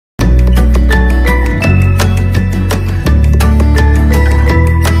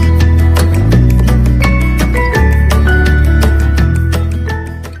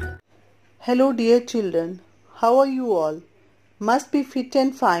Hello dear children, how are you all? Must be fit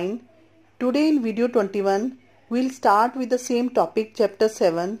and fine. Today in video 21, we'll start with the same topic, Chapter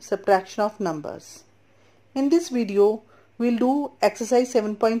 7, Subtraction of Numbers. In this video, we'll do exercise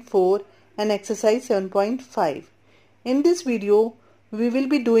 7.4 and exercise 7.5. In this video, we will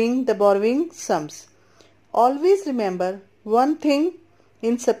be doing the borrowing sums. Always remember one thing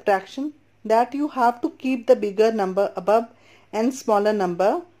in subtraction, that you have to keep the bigger number above and smaller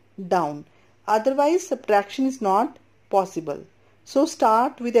number down. Otherwise, subtraction is not possible. So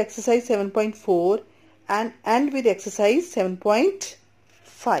start with exercise 7.4 and end with exercise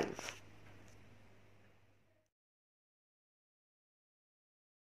 7.5.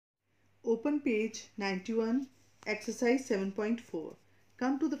 Open page 91, exercise 7.4.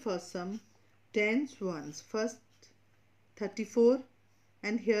 Come to the first sum, tens ones. First 34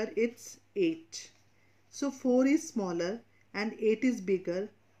 and here it's 8. So 4 is smaller and 8 is bigger.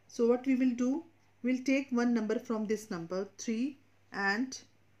 So what we will do, we'll take one number from this number 3 and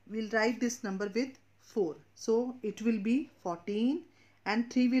we'll write this number with 4. So it will be 14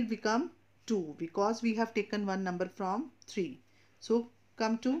 and 3 will become 2 because we have taken one number from 3. So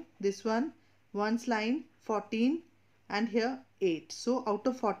come to this one, one's line 14 and here 8. So out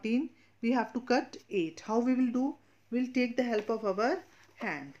of 14 we have to cut 8. How we will do? We'll take the help of our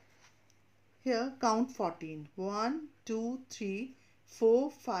hand. Here count 14. 1, 2, 3,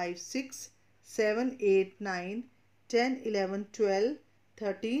 4, 5, 6, 7, 8, 9, 10, 11, 12,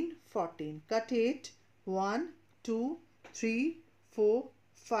 13, 14. Cut 8. 1, 2, 3, 4,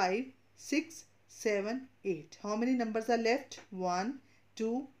 5, 6, 7, 8. How many numbers are left? 1,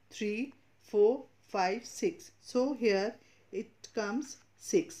 2, 3, 4, 5, 6. So here it comes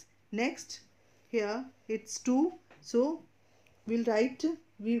 6. Next here it's 2. So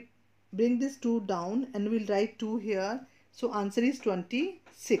we bring this 2 down and we'll write 2 here. So answer is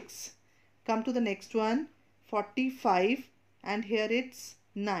 26. Come to the next one, 45 and here it's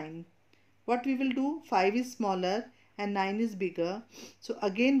 9. What we will do, 5 is smaller and 9 is bigger. So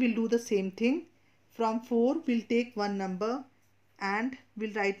again we'll do the same thing. From 4 we'll take one number and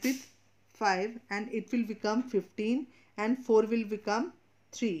we'll write with 5 and it will become 15 and 4 will become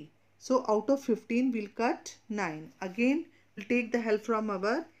 3. So out of 15 we'll cut 9. Again we'll take the help from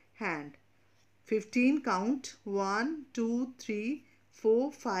our hand. 15 count 1, 2, 3,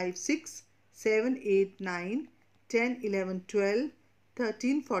 4, 5, 6, 7, 8, 9, 10, 11, 12,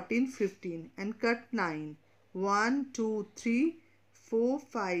 13, 14, 15 and cut 9. 1, 2, 3, 4,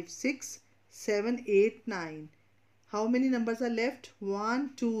 5, 6, 7, 8, 9. How many numbers are left?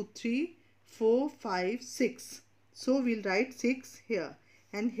 1, 2, 3, 4, 5, 6. So we'll write 6 here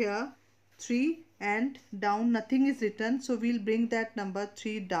and here 3 and down nothing is written. So we'll bring that number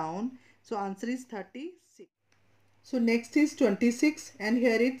 3 down. So answer is 36. So next is 26 and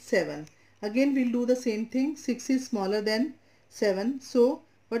here it's 7. Again we'll do the same thing. 6 is smaller than 7. So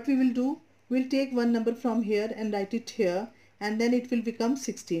what we will do, we'll take one number from here and write it here and then it will become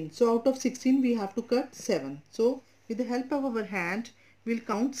 16. So out of 16 we have to cut 7. So with the help of our hand we'll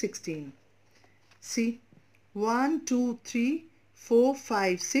count 16. See, 1, 2, 3, 4,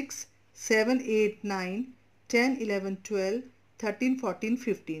 5, 6, 7, 8, 9, 10, 11, 12, 13, 14,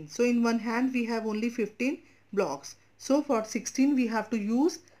 15. So in one hand we have only 15 blocks. So for 16 we have to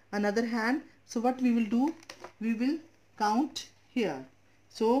use another hand. So what we will do, we will count here.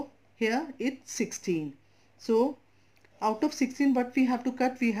 So here it's 16. So out of 16 what we have to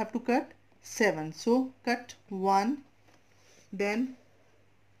cut? We have to cut 7. So cut 1, then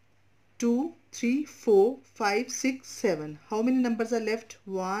 2, 3, 4, 5, 6, 7. How many numbers are left?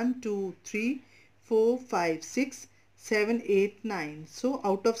 1, 2, 3, 4, 5, 6, 7, 8, 9. So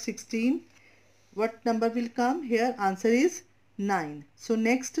out of 16 what number will come? Here answer is 9. So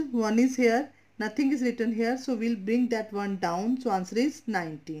next one is here, nothing is written here, so we'll bring that one down. So answer is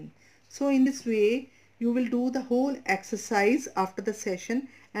 19. So in this way you will do the whole exercise after the session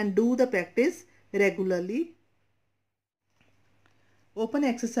and do the practice regularly. Open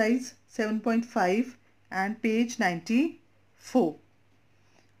exercise 7.5 and page 94.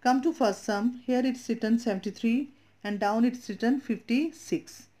 Come to first sum. Here it's written 73 and down it's written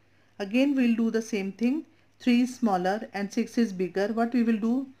 56. Again we'll do the same thing. 3 is smaller and 6 is bigger. What we will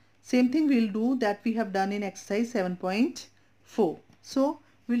do? Same thing we'll do that we have done in exercise 7.4. So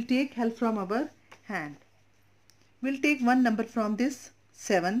we'll take help from our hand. We'll take one number from this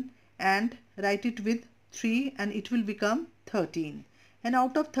 7 and write it with 3 and it will become 13. And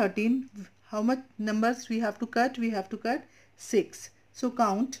out of 13, how much numbers we have to cut? We have to cut 6. So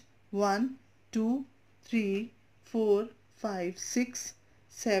count 1, 2, 3, 4, 5, 6,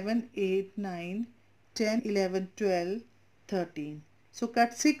 7, 8, 9, 10, 11, 12, 13. So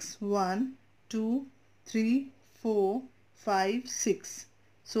cut 6, 1, 2, 3, 4, 5, 6.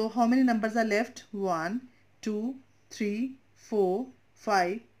 So how many numbers are left? 1, 2, 3, 4,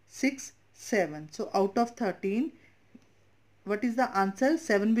 5, 6, 7. So out of 13, what is the answer?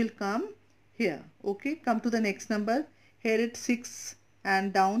 7 will come here. Okay, come to the next number. Here it's 6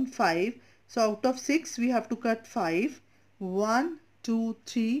 and down 5. So out of 6 we have to cut 5. 1, 2,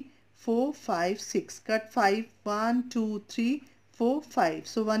 3, 4, 5, 6. Cut 5. 1, 2, 3, 4, 5.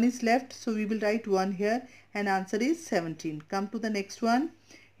 So 1 is left. So we will write 1 here and answer is 17. Come to the next one.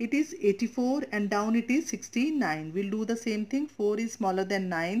 It is 84 and down it is 69. We'll do the same thing. 4 is smaller than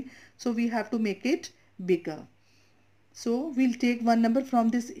 9. So we have to make it bigger. So we'll take one number from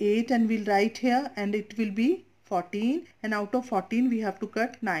this 8 and we'll write here and it will be 14, and out of 14 we have to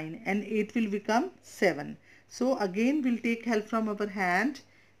cut 9 and 8 will become 7. So again we'll take help from our hand.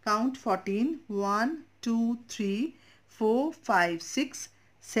 Count 14. 1, 2, 3, 4, 5, 6,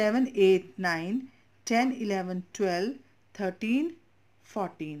 7, 8, 9, 10, 11, 12, 13,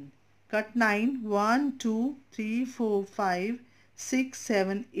 14. Cut 9. 1, 2, 3, 4, 5, 6,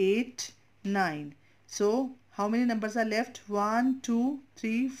 7, 8, 9. So how many numbers are left? 1, 2,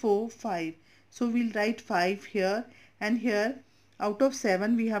 3, 4, 5. So we'll write 5 here, and here out of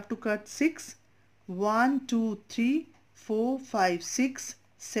 7 we have to cut 6. 1, 2, 3, 4, 5, 6,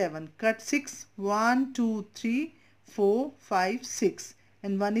 7. Cut 6. 1, 2, 3, 4, 5, 6.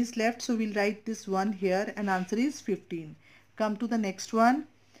 And 1 is left. So we'll write this 1 here and answer is 15. Come to the next one.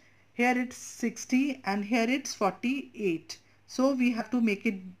 Here it's 60 and here it's 48. So we have to make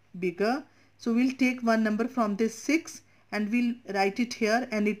it bigger. So we'll take one number from this 6 and we'll write it here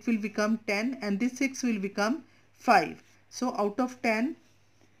and it will become 10 and this 6 will become 5. So out of 10,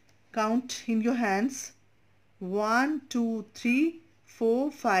 count in your hands. 1, 2, 3,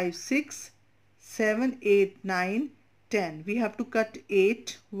 4, 5, 6, 7, 8, 9, 10. We have to cut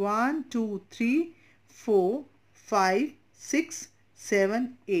 8. 1, 2, 3, 4, 5, 6,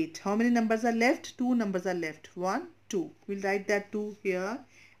 7, 8. How many numbers are left? 2 numbers are left. 1, 2. We'll write that 2 here,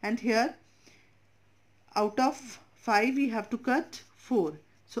 and here out of 5 we have to cut 4.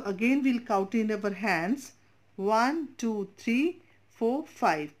 So again we'll count in our hands. 1, 2, 3, 4,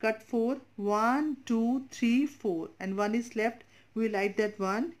 5. Cut 4. 1, 2, 3, 4 and 1 is left. We'll write that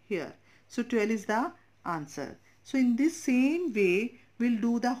 1 here. So 12 is the answer. So in this same way we'll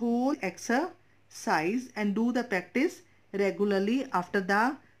do the whole exercise and do the practice regularly after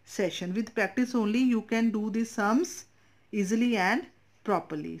the session. With practice only you can do the sums easily and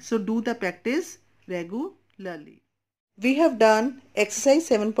properly. So do the practice regularly. We have done exercise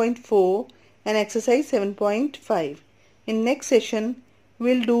 7.4 and exercise 7.5. In next session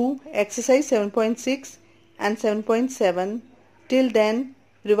we'll do exercise 7.6 and 7.7. Till then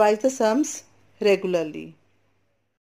revise the sums regularly.